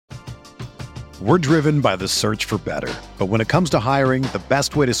We're driven by the search for better. But when it comes to hiring, the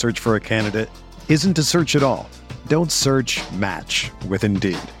best way to search for a candidate isn't to search at all. Don't search, match with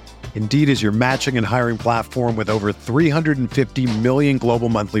Indeed. Indeed is your matching and hiring platform with over 350 million global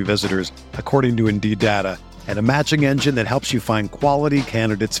monthly visitors, according to Indeed data, and a matching engine that helps you find quality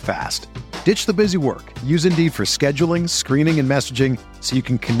candidates fast. Ditch the busy work. Use Indeed for scheduling, screening, and messaging so you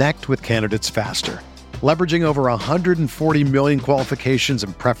can connect with candidates faster. Leveraging over 140 million qualifications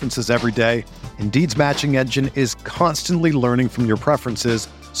and preferences every day, Indeed's matching engine is constantly learning from your preferences,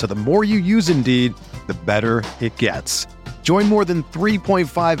 so the more you use Indeed, the better it gets. Join more than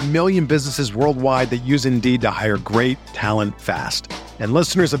 3.5 million businesses worldwide that use Indeed to hire great talent fast. And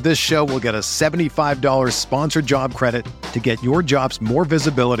listeners of this show will get a $75 sponsored job credit to get your jobs more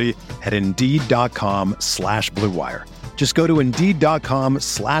visibility at Indeed.com/Blue Wire. Just go to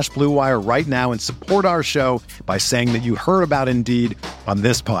Indeed.com/Blue Wire right now and support our show by saying that you heard about Indeed on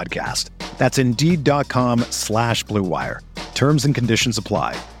this podcast. That's Indeed.com/Blue Wire. Terms and conditions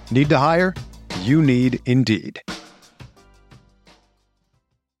apply. Need to hire? You need Indeed.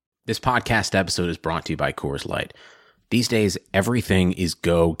 This podcast episode is brought to you by Coors Light. These days, everything is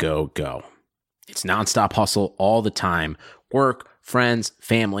go, go, go. It's nonstop hustle all the time. Work, friends,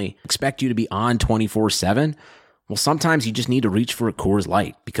 family, expect you to be on 24/7. Well, sometimes you just need to reach for a Coors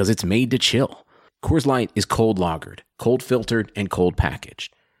Light because it's made to chill. Coors Light is cold lagered, cold filtered, and cold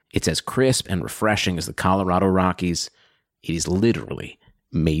packaged. It's as crisp and refreshing as the Colorado Rockies. It is literally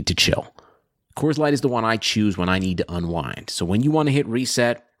made to chill. Coors Light is the one I choose when I need to unwind. So when you want to hit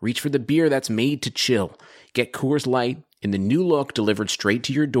reset, reach for the beer that's made to chill. Get Coors Light in the new look delivered straight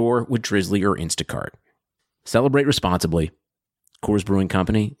to your door with Drizzly or Instacart. Celebrate responsibly. Coors Brewing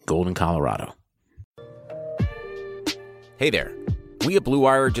Company, Golden, Colorado. Hey there. We at Blue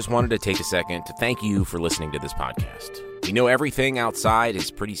Wire just wanted to take a second to thank you for listening to this podcast. We know everything outside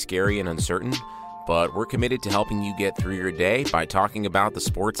is pretty scary and uncertain, but we're committed to helping you get through your day by talking about the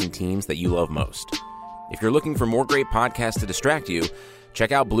sports and teams that you love most. If you're looking for more great podcasts to distract you,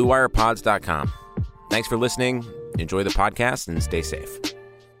 check out BlueWirePods.com. Thanks for listening. Enjoy the podcast and stay safe.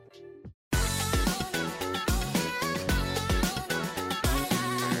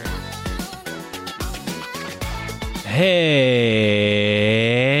 Hey,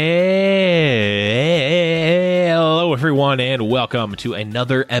 hello everyone, and welcome to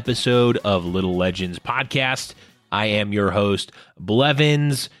another episode of Little Legends Podcast. I am your host,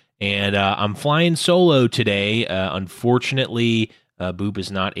 Blevins, and I'm flying solo today. Unfortunately, Boop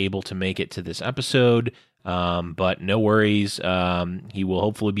is not able to make it to this episode, but no worries. He will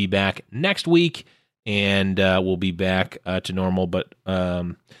hopefully be back next week, and we'll be back to normal, but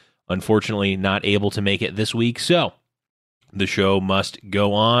unfortunately not able to make it this week, so the show must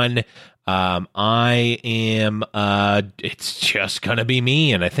go on. It's just gonna be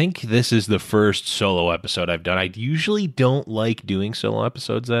me, and I think this is the first solo episode I've done. I usually don't like doing solo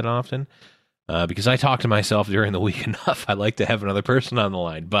episodes that often, because I talk to myself during the week enough. I like to have another person on the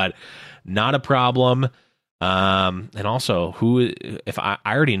line, but not a problem. And also, if I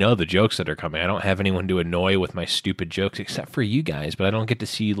already know the jokes that are coming, I don't have anyone to annoy with my stupid jokes except for you guys, but I don't get to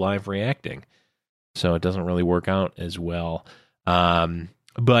see you live reacting, so it doesn't really work out as well. So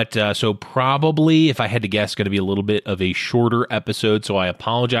probably, if I had to guess, going to be a little bit of a shorter episode, so I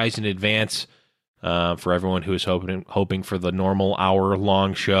apologize in advance for everyone who is hoping for the normal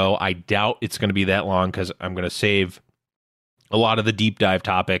hour-long show. I doubt it's going to be that long because I'm going to save a lot of the deep dive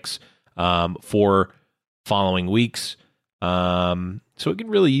topics for following weeks. So we can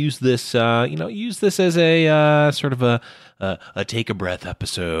really use this, use this as a sort of a take a breath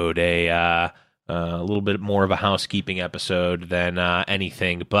episode, a little bit more of a housekeeping episode than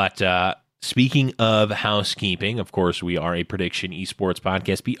anything. But speaking of housekeeping, of course, we are a prediction esports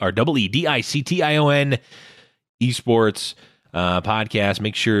podcast, PREEDICTION esports podcast.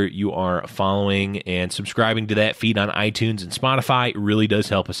 Make sure you are following and subscribing to that feed on iTunes and Spotify. It really does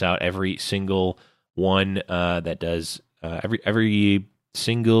help us out. Every single one that does, every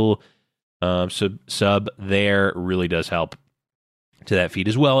single sub there really does help to that feed,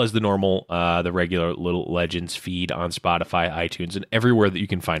 as well as the normal, the regular Little Legends feed on Spotify, iTunes, and everywhere that you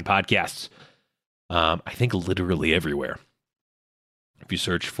can find podcasts. I think literally everywhere. If you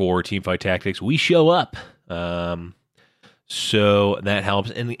search for Teamfight Tactics, we show up. So that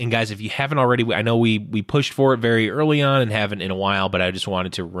helps. And guys, if you haven't already, I know we pushed for it very early on and haven't in a while, but I just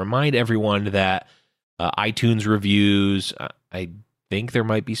wanted to remind everyone that iTunes reviews, I think there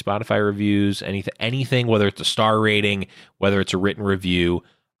might be Spotify reviews, anything, whether it's a star rating, whether it's a written review.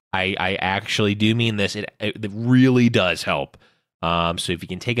 I actually do mean this. It really does help. So if you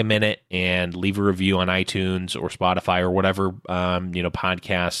can take a minute and leave a review on iTunes or Spotify or whatever,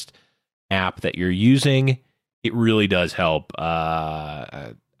 podcast app that you're using. It really does help.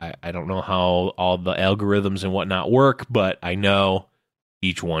 I don't know how all the algorithms and whatnot work, but I know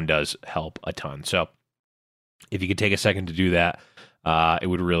each one does help a ton. So if you could take a second to do that, it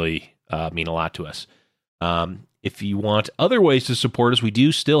would really mean a lot to us. If you want other ways to support us, we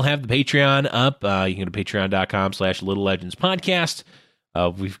do still have the Patreon up. You can go to patreon.com/Little Legends Podcast.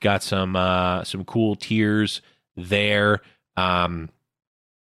 We've got some cool tiers there. Boop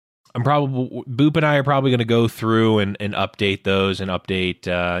and I are probably going to go through and update those and update,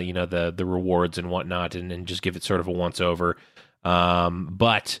 the rewards and whatnot, and just give it sort of a once over.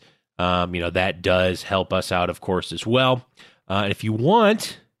 But that does help us out, of course, as well. And if you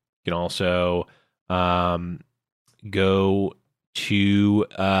want, you can also, go to,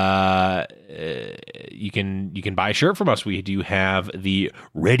 you can buy a shirt from us. We do have the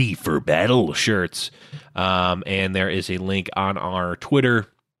Ready for Battle shirts. And there is a link on our Twitter,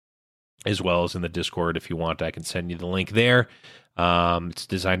 as well as in the Discord. If you want, I can send you the link there. It's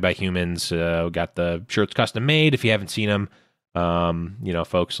designed by humans. We got the shirts custom made. If you haven't seen them,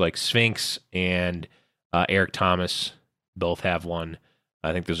 folks like Sphinx and Eric Thomas both have one.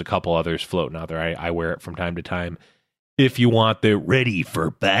 I think there's a couple others floating out there. I wear it from time to time. If you want the Ready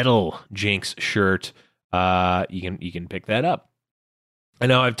for Battle Jinx shirt, you can pick that up. I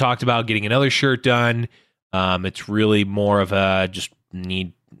know I've talked about getting another shirt done. It's really more of a just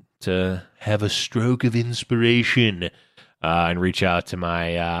need to have a stroke of inspiration and reach out to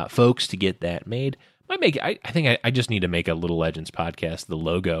my folks to get that made. I think I just need to make a Little Legends podcast, the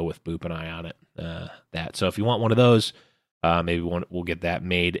logo with Boop and I on it. So if you want one of those, maybe we'll get that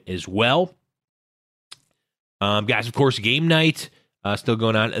made as well. Guys, of course, game night still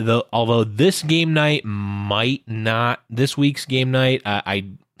going on. Although this game night might not. This week's game night,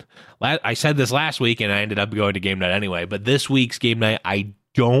 I said this last week and I ended up going to game night anyway. But this week's game night, I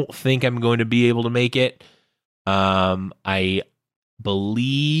don't think I'm going to be able to make it. I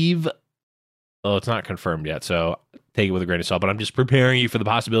believe, it's not confirmed yet, so take it with a grain of salt, but I'm just preparing you for the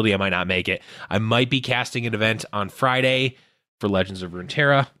possibility I might not make it. I might be casting an event on Friday for Legends of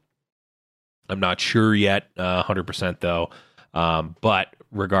Runeterra. I'm not sure yet, 100% though. But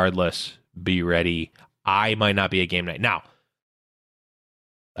regardless, be ready. I might not be at game night. Now,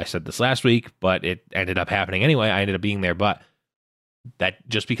 I said this last week, but it ended up happening anyway. I ended up being there, but that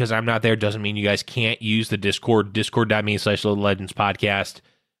just because I'm not there doesn't mean you guys can't use the Discord, discord.me/Little Legends Podcast.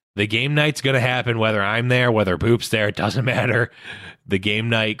 The game night's going to happen whether I'm there, whether Boop's there, it doesn't matter. The game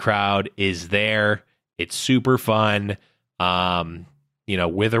night crowd is there. It's super fun.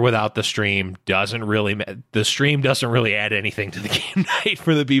 With or without the stream, the stream doesn't really add anything to the game night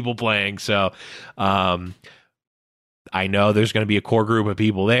for the people playing. So I know there's going to be a core group of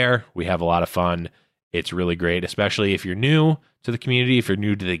people there. We have a lot of fun. It's really great, especially if you're new to the community, if you're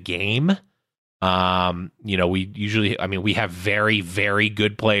new to the game. We have very, very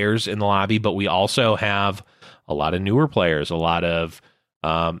good players in the lobby, but we also have a lot of newer players, a lot of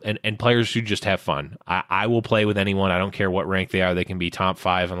and players who just have fun. I will play with anyone. I don't care what rank they are. They can be top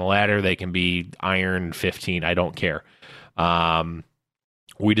 5 on the ladder. They can be iron 15. I don't care.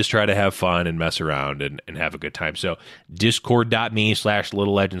 We just try to have fun and mess around and have a good time. So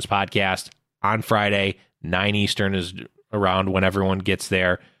discord.me/Little Legends Podcast on Friday, 9 Eastern is around when everyone gets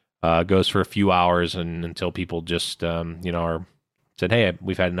there. Goes for a few hours and until people just, are said, hey,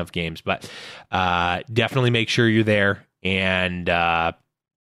 we've had enough games. But definitely make sure you're there. And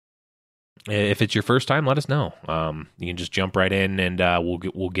if it's your first time, let us know. You can just jump right in and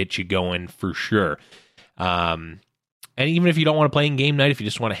we'll get you going for sure. And even if you don't want to play in game night, if you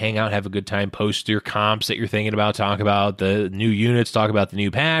just want to hang out, have a good time, post your comps that you're thinking about, talk about the new units, talk about the new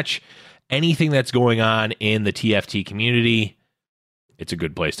patch, anything that's going on in the TFT community, it's a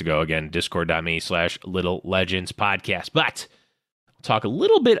good place to go. Again, discord.me/Little Legends Podcast. But I'll talk a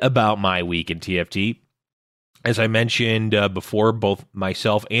little bit about my week in TFT. As I mentioned before, both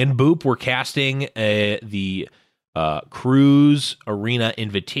myself and Boop were casting the Cruise Arena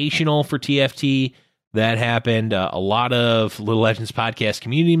Invitational for TFT. That happened. A lot of Little Legends Podcast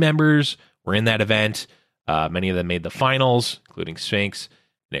community members were in that event. Many of them made the finals, including Sphinx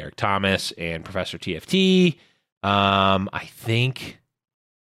and Eric Thomas and Professor TFT. I think.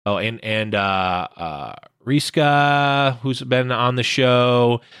 Oh, and Riska, who's been on the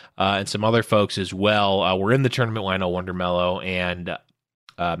show, and some other folks as well. We're in the tournament. I know Wonder Mellow and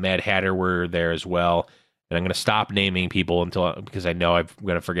Mad Hatter were there as well. And I'm going to stop naming people because I know I'm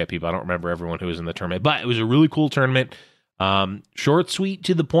going to forget people. I don't remember everyone who was in the tournament. But it was a really cool tournament. Short, sweet,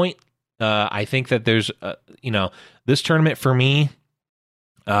 to the point. I think that there's, this tournament for me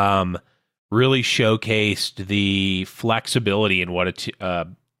really showcased the flexibility in what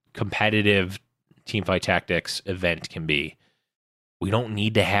competitive Teamfight Tactics event can be. We don't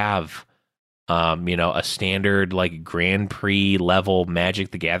need to have, a standard like Grand Prix level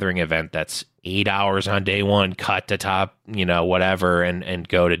Magic the Gathering event that's 8 hours on day one, cut to top, whatever, and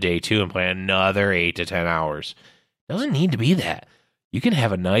go to day two and play another 8 to 10 hours. Doesn't need to be that. You can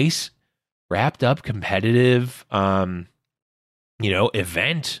have a nice, wrapped up, competitive,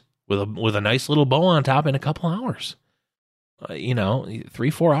 event with a nice little bow on top in a couple hours.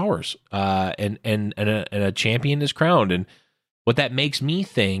 3-4 hours, and a champion is crowned. And what that makes me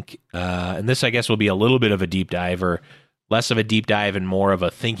think, and this I guess will be a little bit of a deep dive, or less of a deep dive and more of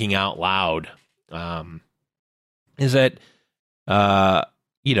a thinking out loud, is that,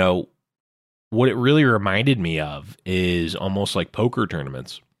 what it really reminded me of is almost like poker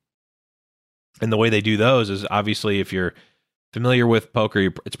tournaments. And the way they do those is, obviously, if you're familiar with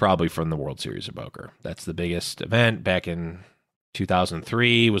poker, it's probably from the World Series of Poker. That's the biggest event. Back in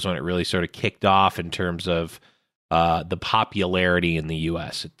 2003 was when it really sort of kicked off in terms of the popularity in the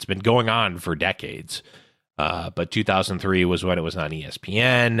U.S. It's been going on for decades, but 2003 was when it was on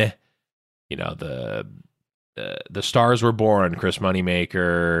ESPN. The stars were born, Chris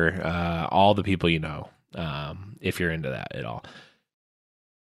Moneymaker, all the people if you're into that at all.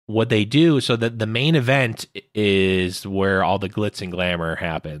 What they do, so that the main event is where all the glitz and glamour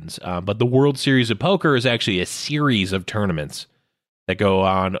happens, but the World Series of Poker is actually a series of tournaments that go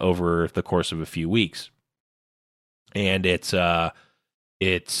on over the course of a few weeks. And it's a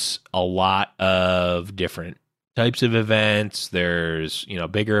lot of different types of events. There's,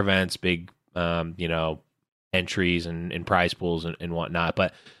 bigger events, big, entries and prize pools and whatnot.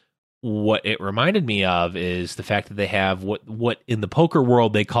 But what it reminded me of is the fact that they have what in the poker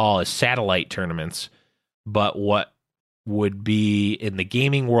world they call as satellite tournaments, but what would be in the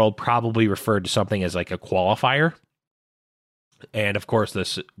gaming world probably referred to something as like a qualifier. And of course,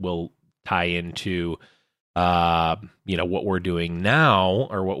 this will tie into what we're doing now,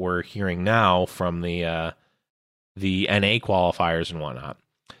 or what we're hearing now from the NA qualifiers and whatnot.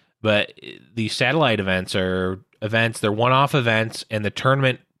 But these satellite events are events, they're one-off events, and the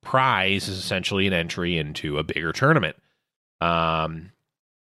tournament prize is essentially an entry into a bigger tournament. And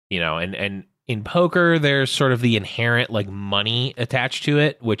in poker, there's sort of the inherent like money attached to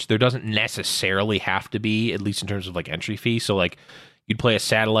it, which there doesn't necessarily have to be, at least in terms of like entry fee. So like you'd play a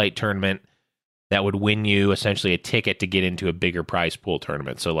satellite tournament that would win you essentially a ticket to get into a bigger prize pool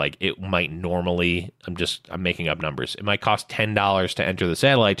tournament. So like it might normally, I'm making up numbers, it might cost $10 to enter the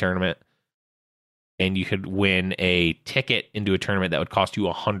satellite tournament, and you could win a ticket into a tournament that would cost you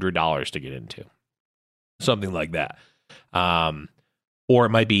 $100 to get into. Something like that. Or it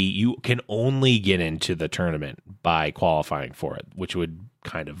might be you can only get into the tournament by qualifying for it, which would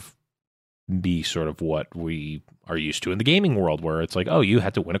kind of be sort of what we are used to in the gaming world, where it's like, oh, you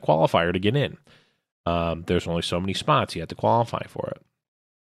had to win a qualifier to get in. There's only so many spots, you have to qualify for it,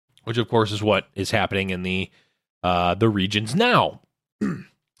 which of course is what is happening in the regions now,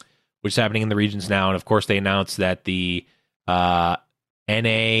 which is happening in the regions now. And of course they announced that the NA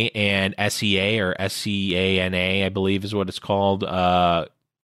and SEA, or SCANA, I believe is what it's called,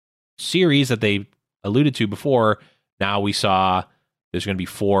 series that they alluded to before. Now we saw there's going to be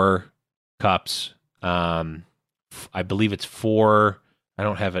 4 cups. I believe it's 4. I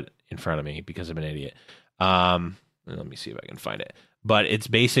don't have it in front of me because I'm an idiot. Let me see if I can find it. But it's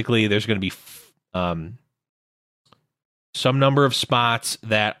basically, there's going to be some number of spots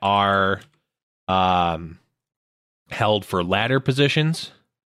that are held for ladder positions.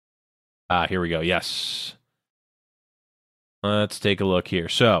 Here we go. Yes. Let's take a look here.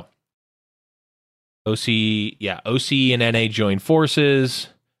 So OC and NA join forces.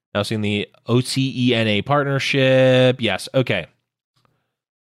 Now seeing the OCENA partnership. Yes. Okay.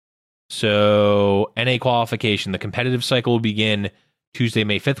 So NA qualification, the competitive cycle will begin Tuesday,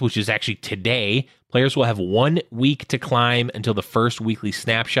 May 5th, which is actually today. Players will have 1 week to climb until the first weekly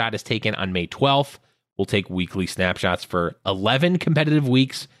snapshot is taken on May 12th. We'll take weekly snapshots for 11 competitive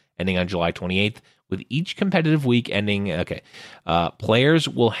weeks ending on July 28th, with each competitive week ending. Okay. Players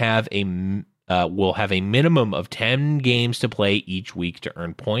will have a minimum of 10 games to play each week to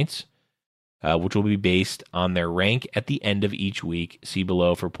earn points, which will be based on their rank at the end of each week. See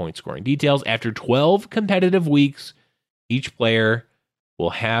below for point scoring details. After 12 competitive weeks, each player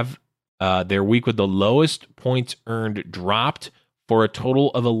will have their week with the lowest points earned dropped for a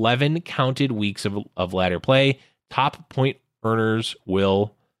total of 11 counted weeks of ladder play. Top point earners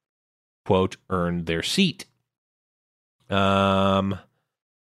will, quote, earn their seat. Blah,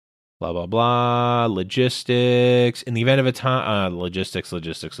 blah, blah. Logistics. In the event of a time, logistics.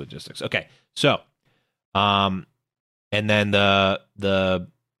 Okay. So, and then the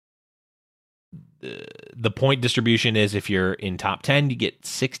the point distribution is if you're in top 10, you get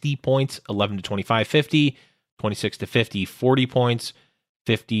 60 points, 11 to 25, 50, 26 to 50, 40 points,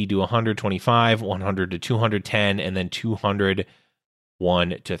 50 to 125, 100 to 210, and then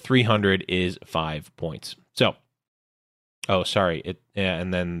 201 to 300 is 5 points. So,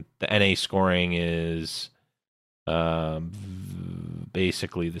 and then the NA scoring is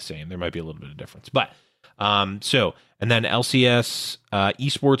basically the same. There might be a little bit of difference, but and then LCS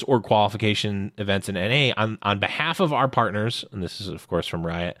esports or qualification events in NA on behalf of our partners, and this is of course from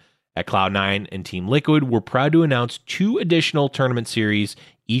Riot at Cloud9 and Team Liquid, we're proud to announce 2 additional tournament series,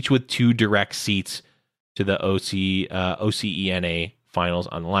 each with 2 direct seats to the OCENA finals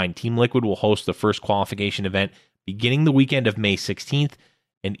on the line. Team Liquid will host the first qualification event beginning the weekend of May 16th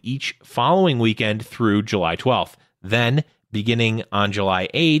and each following weekend through July 12th. Then, beginning on July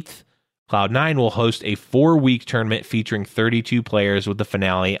 8th, Cloud9 will host a 4-week tournament featuring 32 players with the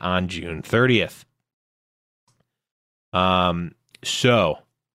finale on June 30th. So,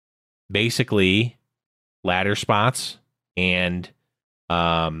 basically, ladder spots and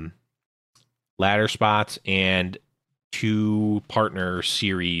 2 partner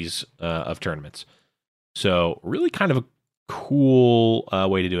series of tournaments. So, really kind of a cool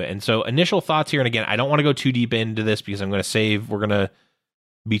way to do it. And so, initial thoughts here, and again, I don't want to go too deep into this because we're going to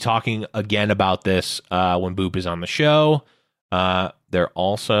be talking again about this when Boop is on the show. I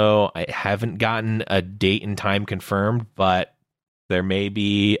haven't gotten a date and time confirmed, but there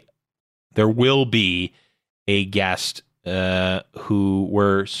will be a guest who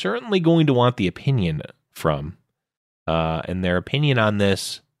we're certainly going to want the opinion from. And their opinion on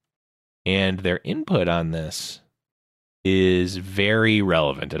this and their input on this is very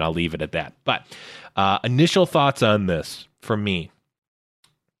relevant, and I'll leave it at that. But initial thoughts on this from me.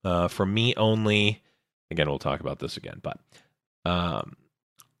 From me only. Again, we'll talk about this again, but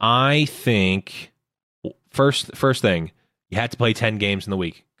I think first thing, you had to play 10 games in the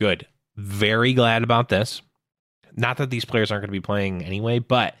week. Good. Very glad about this. Not that these players aren't going to be playing anyway,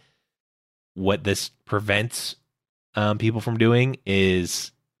 but what this prevents people from doing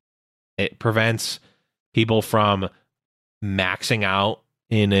is it prevents people from maxing out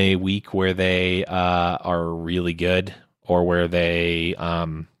in a week where they are really good or where they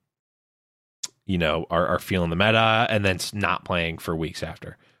are feeling the meta and then not playing for weeks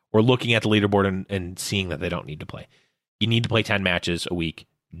after, or looking at the leaderboard and seeing that they don't need to play. You need to play 10 matches a week.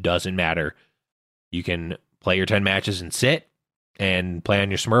 Doesn't matter. You can play your 10 matches and sit and play on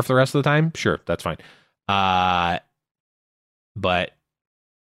your Smurf the rest of the time. Sure, that's fine. But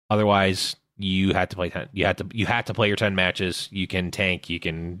otherwise, you had to play 10. You had to play your 10 matches. You can tank. You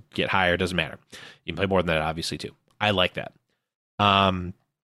can get higher. Doesn't matter. You can play more than that, obviously, too. I like that. And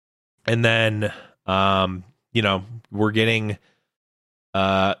then, we're getting,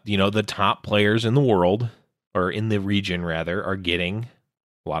 the top players in the world, or in the region, rather, are getting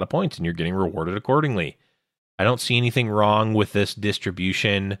a lot of points, and you're getting rewarded accordingly. I don't see anything wrong with this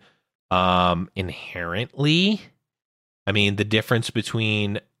distribution inherently. I mean, the difference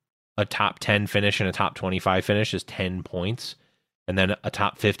between a top 10 finish and a top 25 finish is 10 points. And then a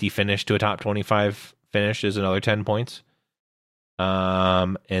top 50 finish to a top 25 finish is another 10 points.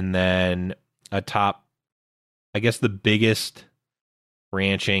 And then I guess the biggest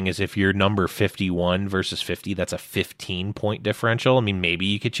branching is if you're number 51 versus 50, that's a 15-point differential. I mean, maybe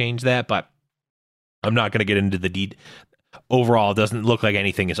you could change that, but I'm not going to get into the overall, it doesn't look like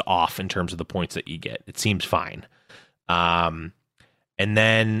anything is off in terms of the points that you get. It seems fine. And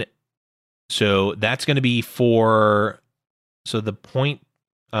then, so that's going to be the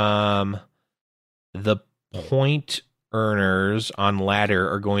point earners on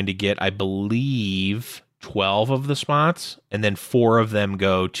ladder are going to get, I believe, 12 of the spots, and then 4 of them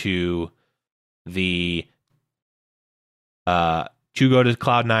go to the 2 go to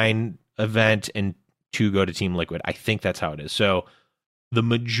Cloud9 event and 2 go to Team Liquid. I think that's how it is. So the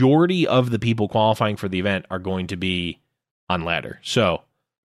majority of the people qualifying for the event are going to be on ladder. So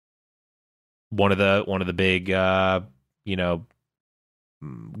one of the big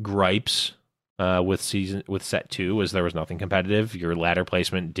gripes with set 2 was there was nothing competitive. Your ladder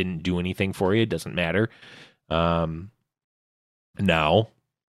placement didn't do anything for you. It doesn't matter. Now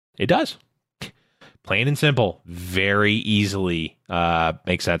it does. Plain and simple. Very easily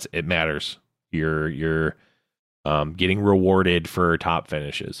makes sense. It matters. You're getting rewarded for top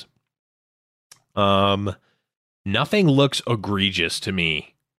finishes. Nothing looks egregious to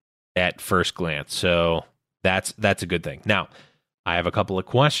me at first glance, so that's a good thing. Now, I have a couple of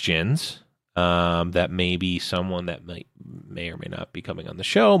questions that maybe someone that may or may not be coming on the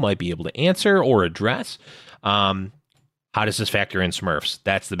show might be able to answer or address. How does this factor in Smurfs?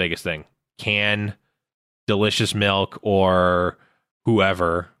 That's the biggest thing. Can Delicious Milk or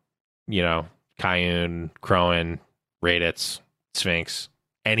whoever, Kayun, Crowan, Raditz, Sphinx,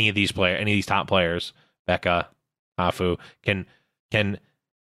 any of these top players, Becca, Afu, can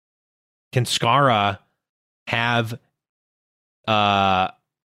Skara have 10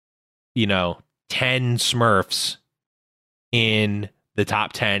 Smurfs in the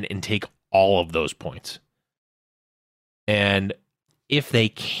top 10 and take all of those points? And if they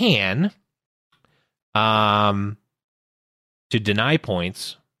can, to deny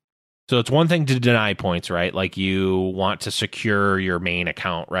points. So it's one thing to deny points, right? Like you want to secure your main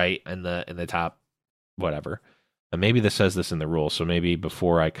account, right? In the top, whatever. And maybe this says this in the rules. So maybe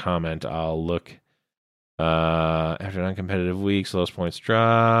before I comment, I'll look. After non-competitive weeks, lowest points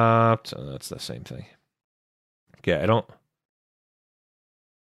dropped. That's the same thing. Okay, I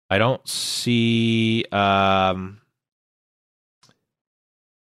don't see.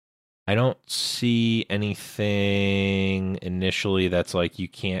 I don't see anything initially that's like you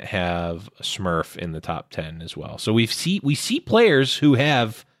can't have a Smurf in the top 10 as well. So we see players who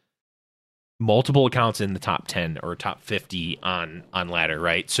have multiple accounts in the top 10 or top 50 on ladder,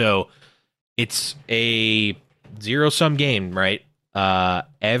 right? So it's a zero-sum game, right?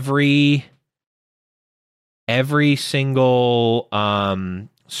 Every single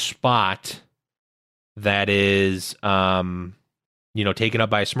spot that is taken up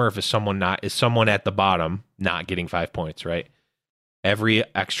by a Smurf is someone at the bottom not getting 5 points, right? Every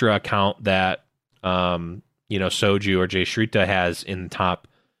extra account that Soju or Jay Shrita has in the top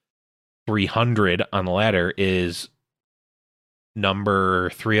 300 on the ladder is number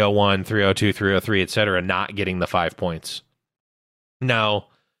 301, 302, 303, etc., not getting the 5 points. Now,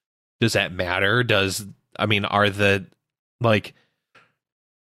 does that matter? Are the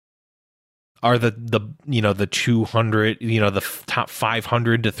 200, the top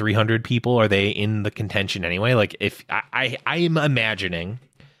 500 to 300 people, are they in the contention anyway? Like if I'm imagining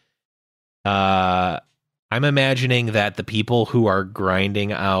that the people who are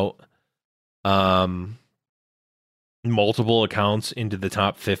grinding out multiple accounts into the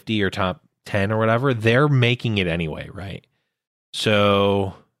top 50 or top 10 or whatever, they're making it anyway, right?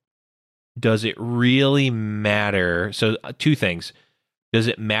 So does it really matter? So two things. Does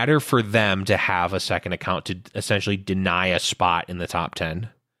it matter for them to have a second account to essentially deny a spot in the top 10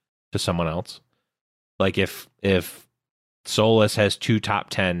 to someone else? Like if Solus has 2 top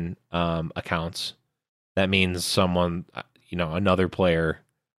 10 accounts, that means someone, another player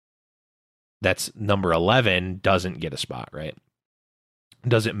that's number 11 doesn't get a spot, right?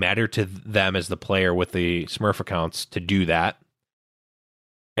 Does it matter to them as the player with the Smurf accounts to do that?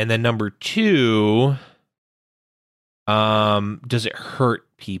 And then number 2, does it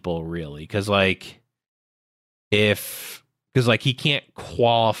hurt people really? Because he can't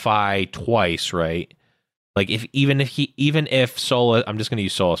qualify twice, right? Like even if Solus, I'm just going to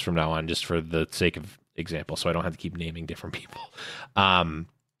use Solus from now on, just for the sake of example, so I don't have to keep naming different people.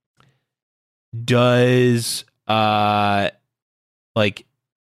 Does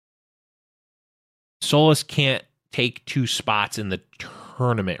Solus can't take 2 spots in the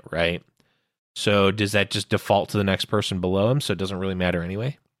tournament, right? So does that just default to the next person below him? So it doesn't really matter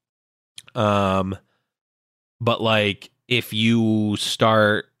anyway. But if you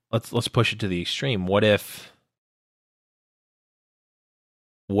start, let's push it to the extreme. What if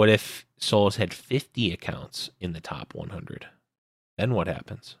Solus had 50 accounts in the top 100? Then what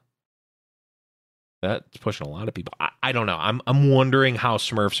happens? That's pushing a lot of people. I don't know. I'm wondering how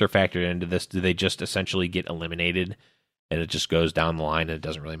Smurfs are factored into this. Do they just essentially get eliminated and it just goes down the line and it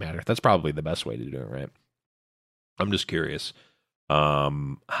doesn't really matter? That's probably the best way to do it, right? I'm just curious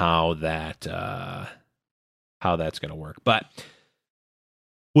how that's going to work. But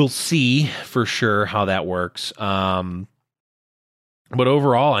we'll see for sure how that works. But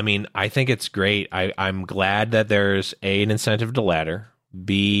overall, I think it's great. I'm glad that there's an incentive to ladder.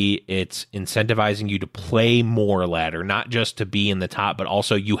 B, it's incentivizing you to play more ladder, not just to be in the top, but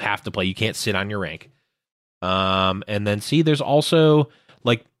also you have to play. You can't sit on your rank. And then C, there's also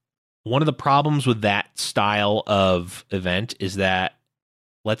one of the problems with that style of event is that,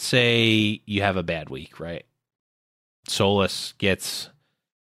 let's say you have a bad week, right? Solus gets,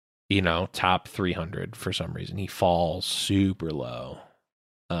 top 300 for some reason. He falls super low.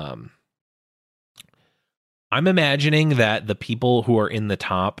 I'm imagining that the people who are in the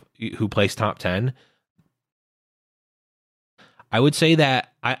top, who place top 10, I would say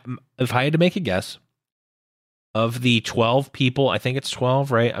that if I had to make a guess, of the 12 people, I think it's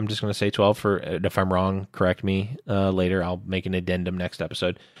 12, right? I'm just going to say 12 if I'm wrong, correct me later. I'll make an addendum next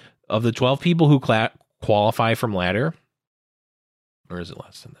episode. Of the 12 people who qualify from ladder, or is it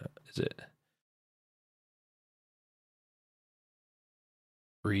less than that? Is it?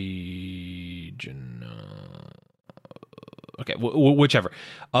 region. Okay, whichever.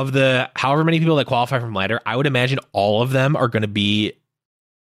 Of the however many people that qualify from ladder, I would imagine all of them are going to be.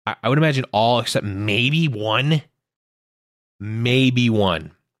 I would imagine all except maybe one. Maybe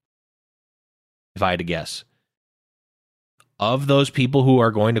one. If I had to guess. Of those people who are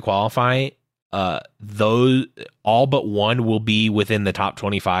going to qualify, those all but one will be within the top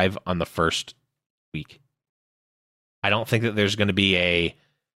 25 on the first week. I don't think that there's going to be a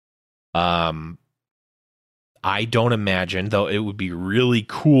I don't imagine, though it would be really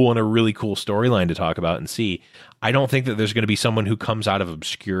cool and a really cool storyline to talk about and see. I don't think that there's going to be someone who comes out of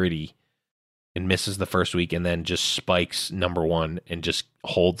obscurity and misses the first week and then just spikes number one and just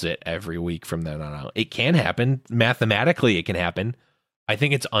holds it every week from then on out. It can happen. Mathematically, it can happen. I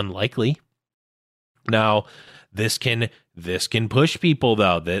think it's unlikely. Now, this can push people,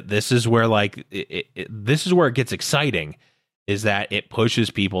 though. That this is where this is where it gets exciting, is that it pushes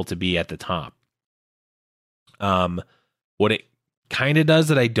people to be at the top. What it kind of does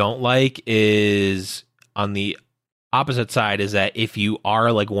that I don't like is on the opposite side is that if you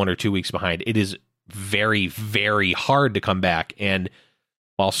are like 1 or 2 weeks behind, it is very, very hard to come back. And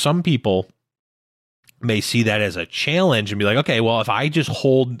while some people may see that as a challenge and be like, okay, well, if I just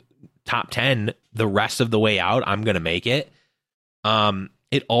hold top 10 the rest of the way out, I'm going to make it.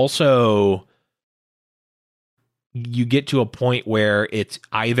 It also, you get to a point where it's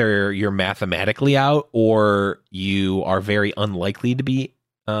either you're mathematically out or you are very unlikely to be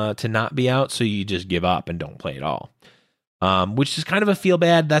to not be out, so you just give up and don't play at all, which is kind of a feel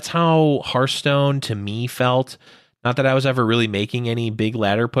bad. That's how Hearthstone to me felt. Not that I was ever really making any big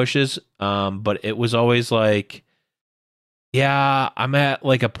ladder pushes, but it was always like, yeah, I'm at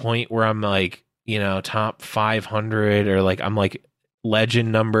like a point where I'm like, top 500 or like I'm like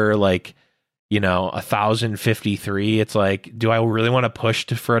legend number like 1053. It's like, do I really want to push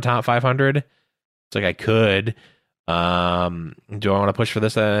for a top 500? It's like I could. Do I want to push for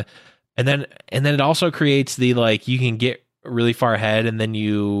this? And then it also creates the like you can get really far ahead, and then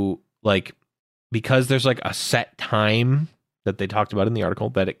you like because there's like a set time that they talked about in the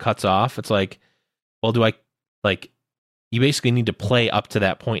article that it cuts off. It's like, well, do I like? You basically need to play up to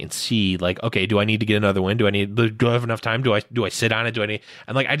that point and see like, okay, do I need to get another win? Do I have enough time? Do I sit on it?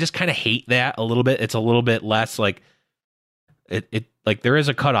 And like, I just kind of hate that a little bit. It's a little bit less like it like there is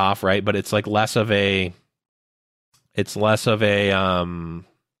a cutoff, right? But it's like less of a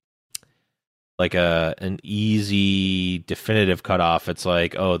like an easy definitive cutoff. It's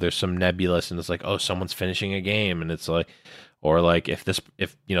like, oh, there's some nebulous and it's like, oh, someone's finishing a game. And it's like, or like if this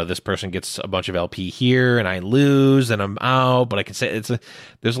person gets a bunch of LP here and I lose, then I'm out. But I can say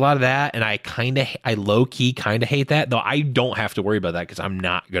there's a lot of that, and I low key kind of hate that. Though I don't have to worry about that because I'm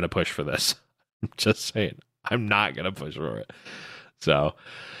not gonna push for this. I'm just saying, I'm not gonna push for it. So,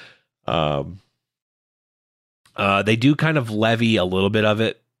 they do kind of levy a little bit of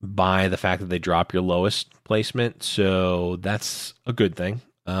it by the fact that they drop your lowest placement, so that's a good thing.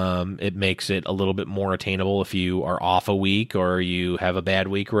 It makes it a little bit more attainable if you are off a week or you have a bad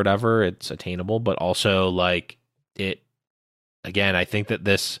week or whatever. It's attainable, but also like it again, I think that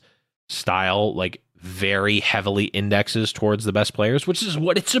this style like very heavily indexes towards the best players, which is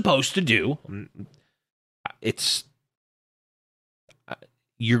what it's supposed to do.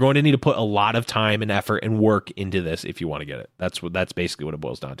 You're going to need to put a lot of time and effort and work into this if you want to get it. That's basically what it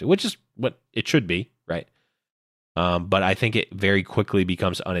boils down to, which is what it should be, right? But I think it very quickly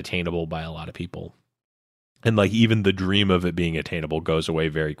becomes unattainable by a lot of people. And like even the dream of it being attainable goes away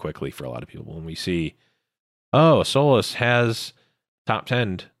very quickly for a lot of people. When we see, oh, Solus has top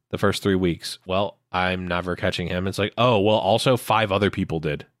 10 the first 3 weeks. Well, I'm never catching him. It's like, oh, well, also 5 other people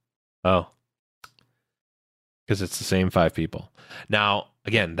did. Oh, because it's the same 5 people. Now,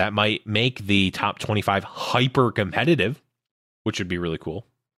 again, that might make the top 25 hyper competitive, which would be really cool.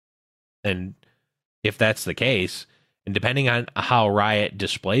 And if that's the case, and depending on how Riot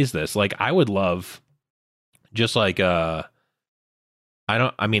displays this, like I would love just like I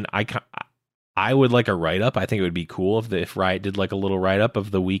would like a write-up. I think it would be cool if Riot did like a little write-up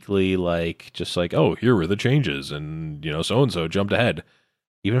of the weekly, like just like, oh, here were the changes and so-and-so jumped ahead.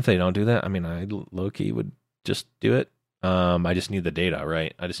 Even if they don't do that, I mean, I low-key would just do it. I just need the data,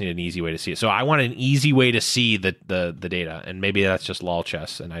 right? I just need an easy way to see it. So I want an easy way to see the data, and maybe that's just lol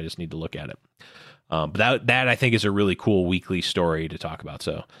chess, and I just need to look at it. But that I think is a really cool weekly story to talk about.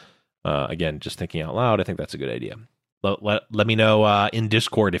 So again, just thinking out loud, I think that's a good idea. Let me know in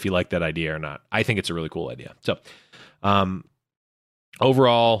Discord if you like that idea or not. I think it's a really cool idea. So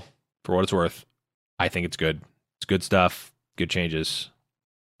overall, for what it's worth, I think it's good. It's good stuff, good changes.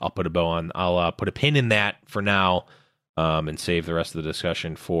 I'll put a bow on. I'll put a pin in that for now. and save the rest of the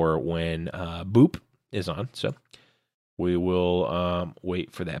discussion for when Boop is on. So we will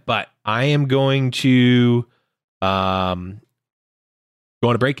wait for that. But I am going to go on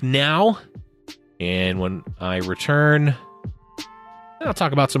a break now. And when I return, I'll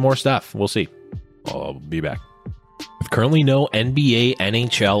talk about some more stuff. We'll see. I'll be back. With currently no NBA,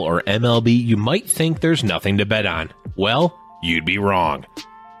 NHL, or MLB, you might think there's nothing to bet on. Well, you'd be wrong.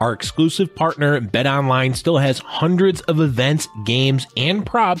 Our exclusive partner, BetOnline, still has hundreds of events, games, and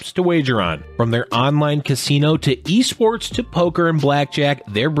props to wager on. From their online casino to esports to poker and blackjack,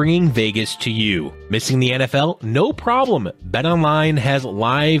 they're bringing Vegas to you. Missing the NFL? No problem. BetOnline has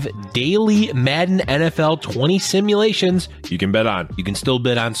live daily Madden NFL 20 simulations you can bet on. You can still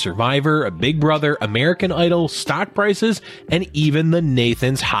bet on Survivor, Big Brother, American Idol, stock prices, and even the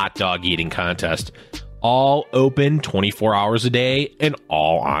Nathan's hot dog eating contest. All open 24 hours a day and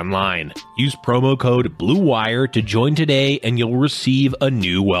all online. Use promo code BLUEWIRE to join today and you'll receive a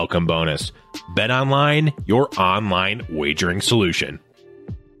new welcome bonus. BetOnline, your online wagering solution.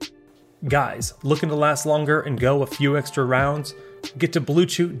 Guys, looking to last longer and go a few extra rounds? Get to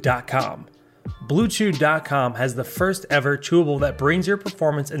BlueChew.com. BlueChew.com has the first ever chewable that brings your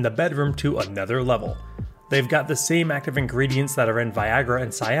performance in the bedroom to another level. They've got the same active ingredients that are in Viagra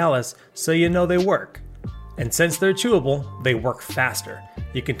and Cialis, so you know they work. And since they're chewable, they work faster.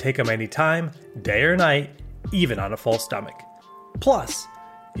 You can take them anytime, day or night, even on a full stomach. Plus,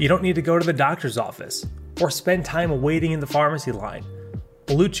 you don't need to go to the doctor's office or spend time waiting in the pharmacy line.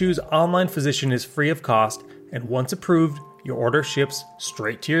 Blue Chew's online physician is free of cost, and once approved, your order ships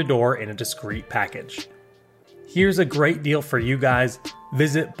straight to your door in a discreet package. Here's a great deal for you guys.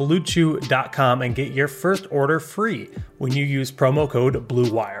 Visit BlueChew.com and get your first order free when you use promo code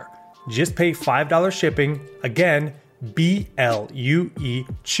BLUEWIRE. Just pay $5 shipping. Again, BLUE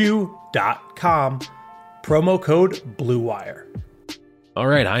Chew.com. Promo code BLUEWIRE. All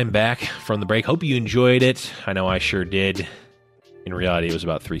right, I'm back from the break. Hope you enjoyed it. I know I sure did. In reality, it was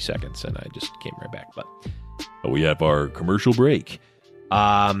about 3 seconds, and I just came right back. But we have our commercial break.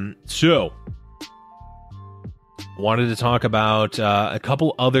 So, wanted to talk about a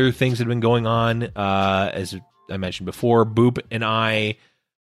couple other things that have been going on. As I mentioned before, Boop and I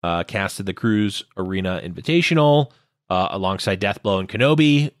casted the Cruise Arena Invitational alongside Deathblow and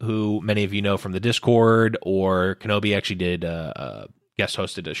Kenobi, who many of you know from the Discord, or Kenobi actually did guest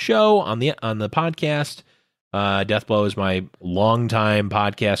hosted a show on the podcast. Deathblow is my longtime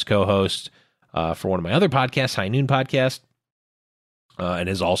podcast co-host for one of my other podcasts, High Noon Podcast, and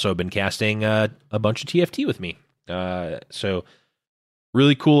has also been casting a bunch of TFT with me. So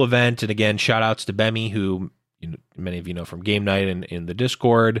really cool event. And again, shout outs to Bemi, who many of you know from Game Night and in the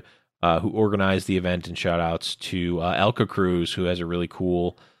Discord, who organized the event, and shout outs to Elka Cruz, who has a really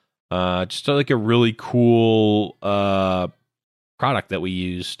cool, just like a really cool product that we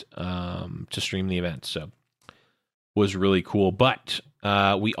used to stream the event. So was really cool. But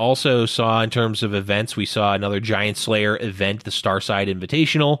we also saw, in terms of events, we saw another Giant Slayer event, the Starside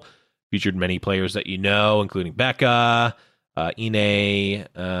Invitational, featured many players that you know, including Becca, Ine,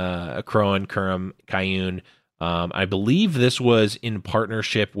 Crowan, Kurum, Kayun. I believe this was in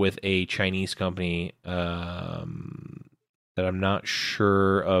partnership with a Chinese company that I'm not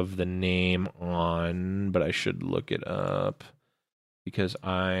sure of the name on, but I should look it up because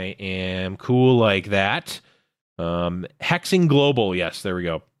I am cool like that. Hexing Global, yes, there we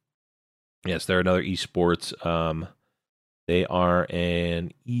go. Yes, they're another esports. They are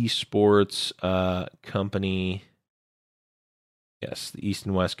an esports company. Yes, the East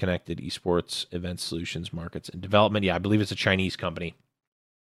and West Connected Esports Event Solutions Markets and Development. Yeah, I believe it's a Chinese company.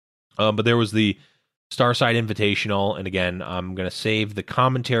 But there was the Starside Invitational, and again, I'm going to save the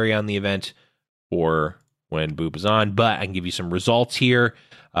commentary on the event for when Boop is on, but I can give you some results here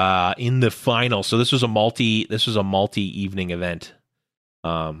in the final. So this was a multi-evening event.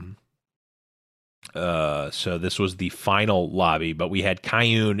 So this was the final lobby, but we had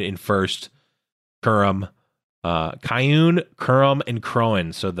Kayun in first, Kurum, Kayun, Kurum, and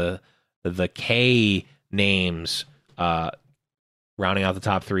Crowan. So the K names rounding out the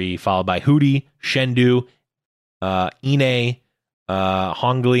top three, followed by Hootie, Shendu, Ine,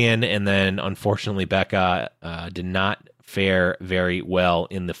 Honglian, and then unfortunately Becca did not fare very well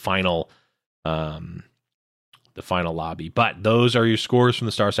in the final lobby. But those are your scores from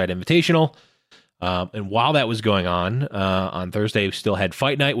the Starside Invitational. And while that was going on Thursday, we still had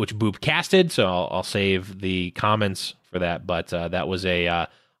Fight Night, which Boop casted, so I'll save the comments for that. But that was I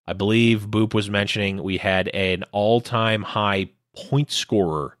believe Boop was mentioning we had an all-time high point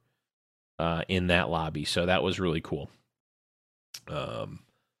scorer in that lobby, so that was really cool.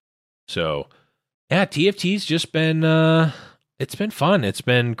 Yeah, TFT's just been it's been fun. It's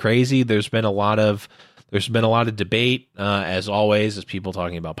been crazy. There's been a lot of debate, as always, as people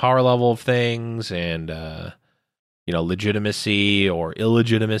talking about power level of things and legitimacy or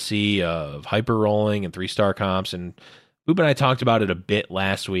illegitimacy of hyper rolling and 3-star comps. And Boop and I talked about it a bit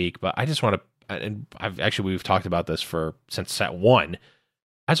last week, but I just want to, and we've talked about this since set 1.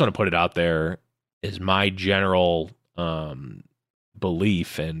 I just want to put it out there as my general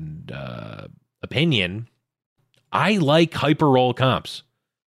belief and opinion. I like hyper roll comps.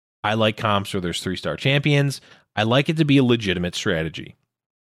 I like comps where there's 3-star champions. I like it to be a legitimate strategy.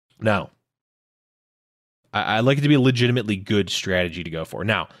 Now, I like it to be a legitimately good strategy to go for.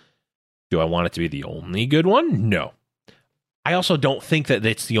 Now, do I want it to be the only good one? No. I also don't think that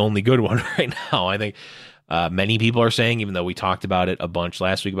it's the only good one right now. I think many people are saying, even though we talked about it a bunch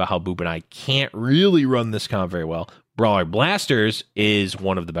last week about how Boop and I can't really run this comp very well, Brawler Blasters is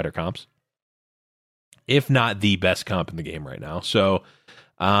one of the better comps, if not the best comp in the game right now. So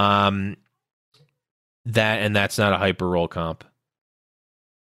that's not a hyper roll comp.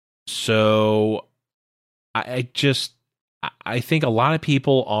 So I think a lot of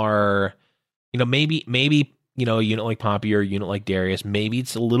people are, maybe a unit like Poppy or a unit like Darius, maybe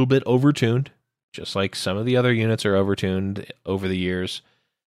it's a little bit overtuned, just like some of the other units are overtuned over the years.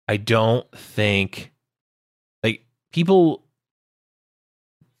 I don't think people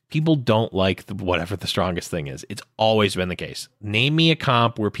don't like whatever the strongest thing is. It's always been the case. Name me a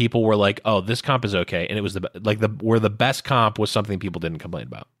comp where people were like, "Oh, this comp is okay," and it was where the best comp was something people didn't complain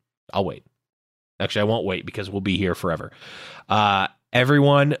about. I'll wait. Actually, I won't wait because we'll be here forever.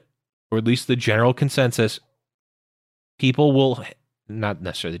 Everyone, or at least the general consensus, people will not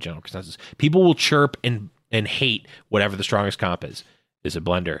necessarily the general consensus. People will chirp and hate whatever the strongest comp is. Is it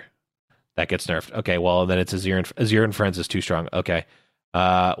Blender? That gets nerfed. Okay, well then it's Azir and Friends is too strong. Okay.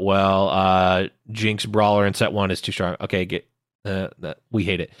 Jinx Brawler in set 1 is too strong. Okay, we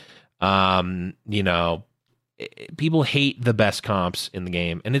hate it. People hate the best comps in the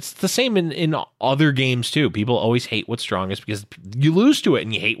game, and it's the same in other games too. People always hate what's strongest because you lose to it,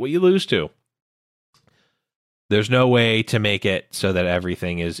 and you hate what you lose to. There's no way to make it so that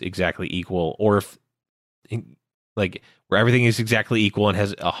everything is exactly equal, or where everything is exactly equal and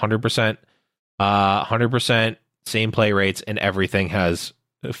has 100% same play rates, and everything has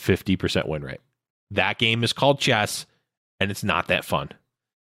a 50% win rate. That game is called chess, and it's not that fun.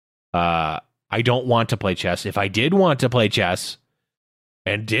 I don't want to play chess. If I did want to play chess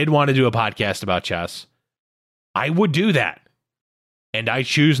and did want to do a podcast about chess, I would do that. And I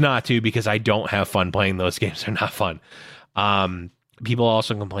choose not to because I don't have fun playing those games. They're not fun. People are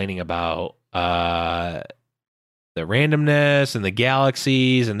also complaining about the randomness and the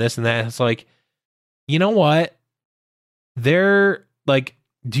galaxies and this and that. It's like, you know what? They're like,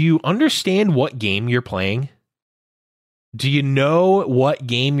 do you understand what game you're playing? Do you know what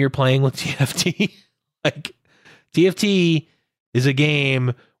game you're playing with TFT? TFT is a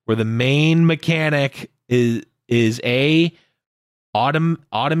game where the main mechanic is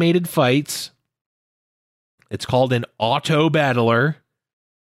automated fights. It's called an auto battler,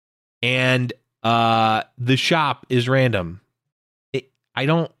 and the shop is random.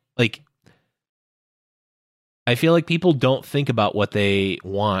 I feel like people don't think about what they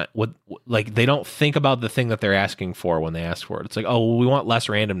want. They don't think about the thing that they're asking for when they ask for it. It's like, oh, well, we want less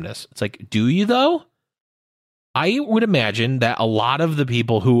randomness. It's like, do you though? I would imagine that a lot of the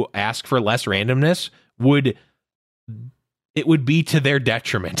people who ask for less randomness would be to their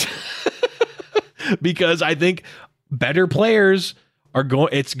detriment. Because I think better players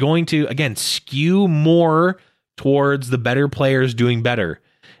it's going to, again, skew more towards the better players doing better.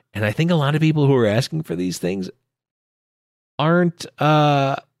 And I think a lot of people who are asking for these things aren't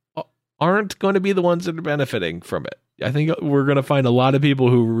going to be the ones that are benefiting from it. I think we're going to find a lot of people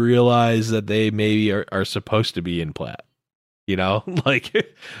who realize that they maybe are supposed to be in plat. That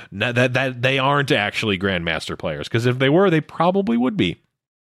they aren't actually Grandmaster players. Because if they were, they probably would be.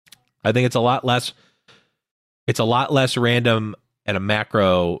 I think it's a lot less random in a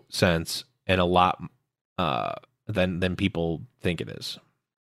macro sense, and a lot than people think it is.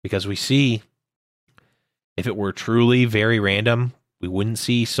 Because we see, if it were truly very random, we wouldn't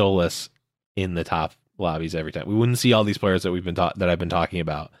see Solus in the top lobbies every time. We wouldn't see all these players that I've been talking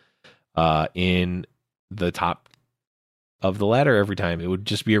about in the top of the ladder every time. It would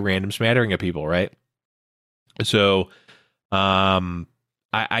just be a random smattering of people, right? So,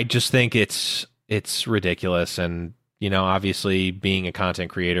 I just think it's ridiculous, and obviously being a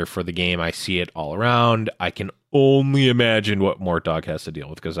content creator for the game, I see it all around. I can only imagine what Mort Dog has to deal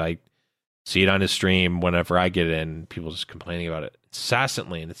with, because I see it on his stream whenever I get in, people just complaining about it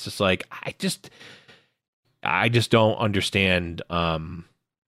incessantly, and it's just like, I just don't understand.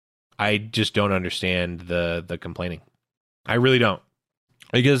 I just don't understand the complaining. I really don't,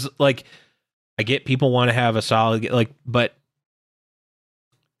 because like I get people want to have a solid but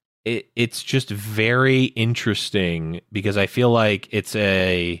it's just very interesting because I feel like it's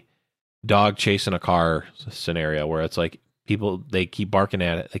a dog chasing a car scenario where it's like people, they keep barking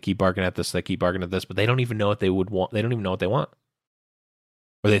at it, they keep barking at this, but they don't even know what they would want. They don't even know what they want,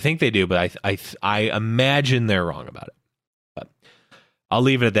 or they think they do, but I imagine they're wrong about it. But I'll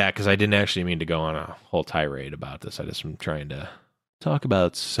leave it at that because I didn't actually mean to go on a whole tirade about this. I just am trying to talk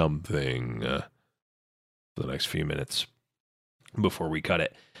about something for the next few minutes before we cut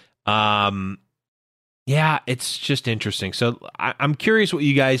it. Yeah, it's just interesting. So I'm curious what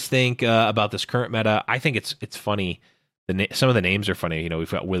you guys think about this current meta. I think it's funny. Some of the names are funny. You know,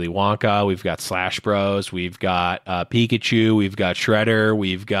 we've got Willy Wonka, we've got Slash Bros, we've got Pikachu, we've got Shredder,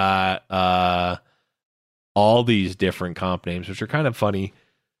 we've got all these different comp names, which are kind of funny.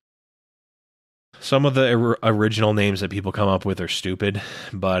 Some of the original names that people come up with are stupid,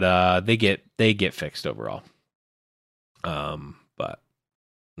 but they get fixed overall. But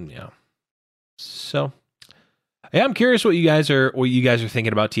yeah. So yeah, I'm curious what you guys are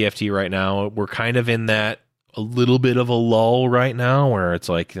thinking about TFT right now. We're kind of in that a little bit of a lull right now where it's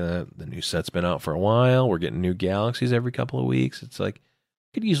like the new set's been out for a while. We're getting new galaxies every couple of weeks. It's like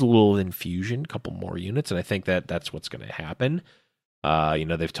could use a little infusion, a couple more units, and I think that's what's going to happen.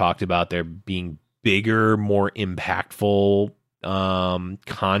 They've talked about there being bigger, more impactful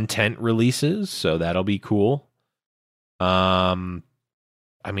content releases, so that'll be cool. I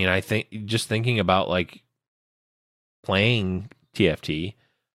think just thinking about like playing TFT,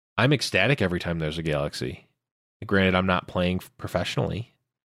 I'm ecstatic every time there's a galaxy. Granted, I'm not playing professionally,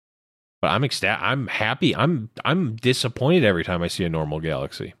 but I'm ecstatic. I'm happy. I'm disappointed every time I see a normal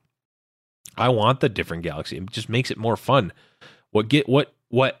galaxy. I want the different galaxy. It just makes it more fun. The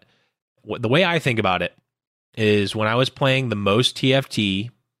way I think about it is when I was playing the most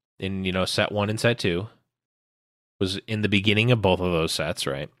TFT in set 1 and set 2 was in the beginning of both of those sets,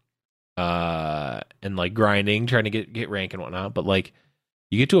 right? And like grinding, trying to get rank and whatnot. But like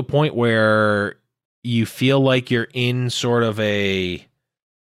you get to a point where you feel like you're in sort of a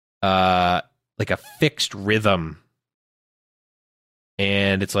like a fixed rhythm.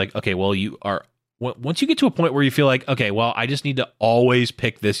 And it's like, okay, well, once you get to a point where you feel like, okay, well, I just need to always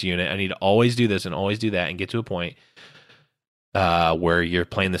pick this unit. I need to always do this and always do that and get to a point where you're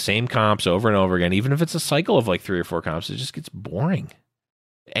playing the same comps over and over again. Even if it's a cycle of like 3 or 4 comps, it just gets boring.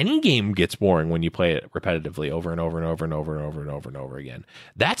 Any game gets boring when you play it repetitively over and over and over and over and over and over and over again.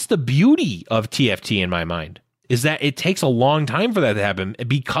 That's the beauty of TFT in my mind, is that it takes a long time for that to happen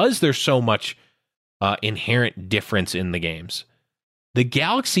because there's so much inherent difference in the games. The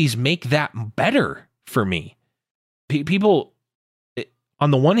galaxies make that better for me. People,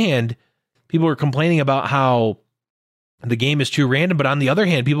 on the one hand, people are complaining about how the game is too random, but on the other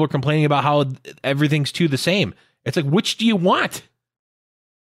hand, people are complaining about how everything's too the same. It's like, which do you want?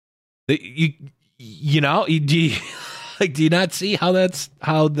 Do you not see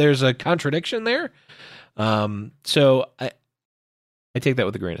how there's a contradiction there? So I take that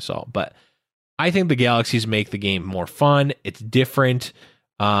with a grain of salt, but I think the galaxies make the game more fun. It's different.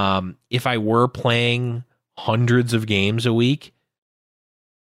 If I were playing hundreds of games a week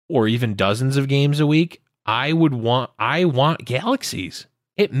or even dozens of games a week, I want galaxies.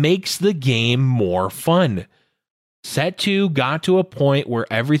 It makes the game more fun. Set 2 got to a point where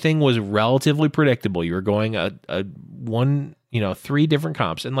everything was relatively predictable. You were going three different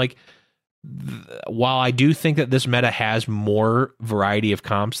comps. And like, while I do think that this meta has more variety of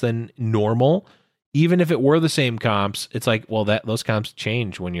comps than normal, even if it were the same comps, it's like, well, those comps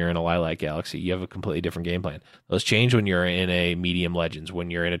change when you're in a Lilac Galaxy. You have a completely different game plan. Those change when you're in a Medium Legends,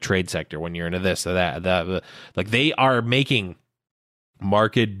 when you're in a Trade Sector, when you're in a this or that. Like, they are making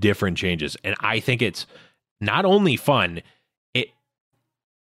marked different changes. And I think it's not only fun, it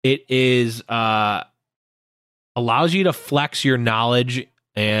is allows you to flex your knowledge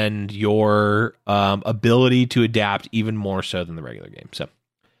and your ability to adapt even more so than the regular game. So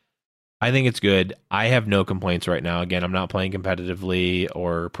I think it's good. I have no complaints right now. Again, I'm not playing competitively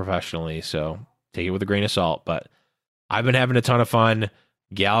or professionally, so take it with a grain of salt. But I've been having a ton of fun.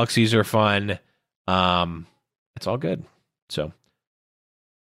 Galaxies are fun. It's all good. So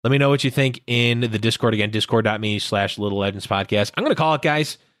let me know what you think in the Discord. Again, discord.me/Little Legends Podcast. I'm going to call it,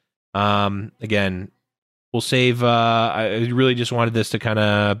 guys. Again, we'll save. I really just wanted this to kind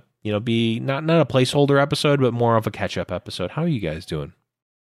of, be not a placeholder episode, but more of a catch-up episode. How are you guys doing?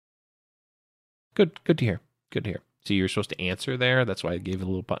 Good to hear. See, you're supposed to answer there. That's why I gave it a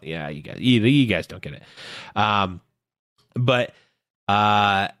little. Yeah, you guys don't get it. Yeah,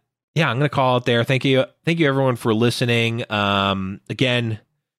 I'm gonna call it there. Thank you everyone for listening. Again,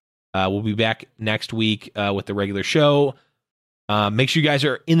 we'll be back next week with the regular show. Make sure you guys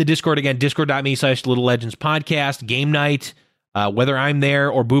are in the Discord again. Discord.me/Little Legends Podcast. Game night. Whether I'm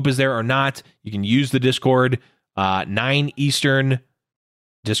there or Boop is there or not, you can use the Discord. 9 Eastern.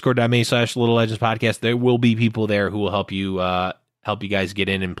 Discord.me/Little Legends Podcast. There will be people there who will help you guys get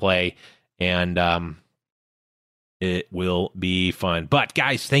in and play, and it will be fun. But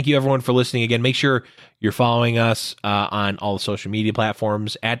guys, thank you everyone for listening again. Make sure you're following us on all the social media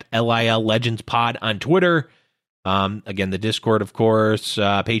platforms at LIL Legends Pod on Twitter. Again, the Discord, of course,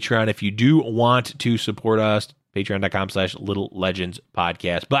 Patreon. If you do want to support us, patreon.com/Little Legends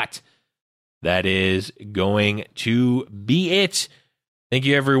Podcast. But that is going to be it. Thank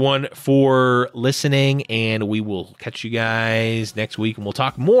you, everyone, for listening, and we will catch you guys next week, and we'll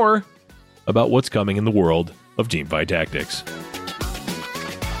talk more about what's coming in the world of Teamfight Tactics.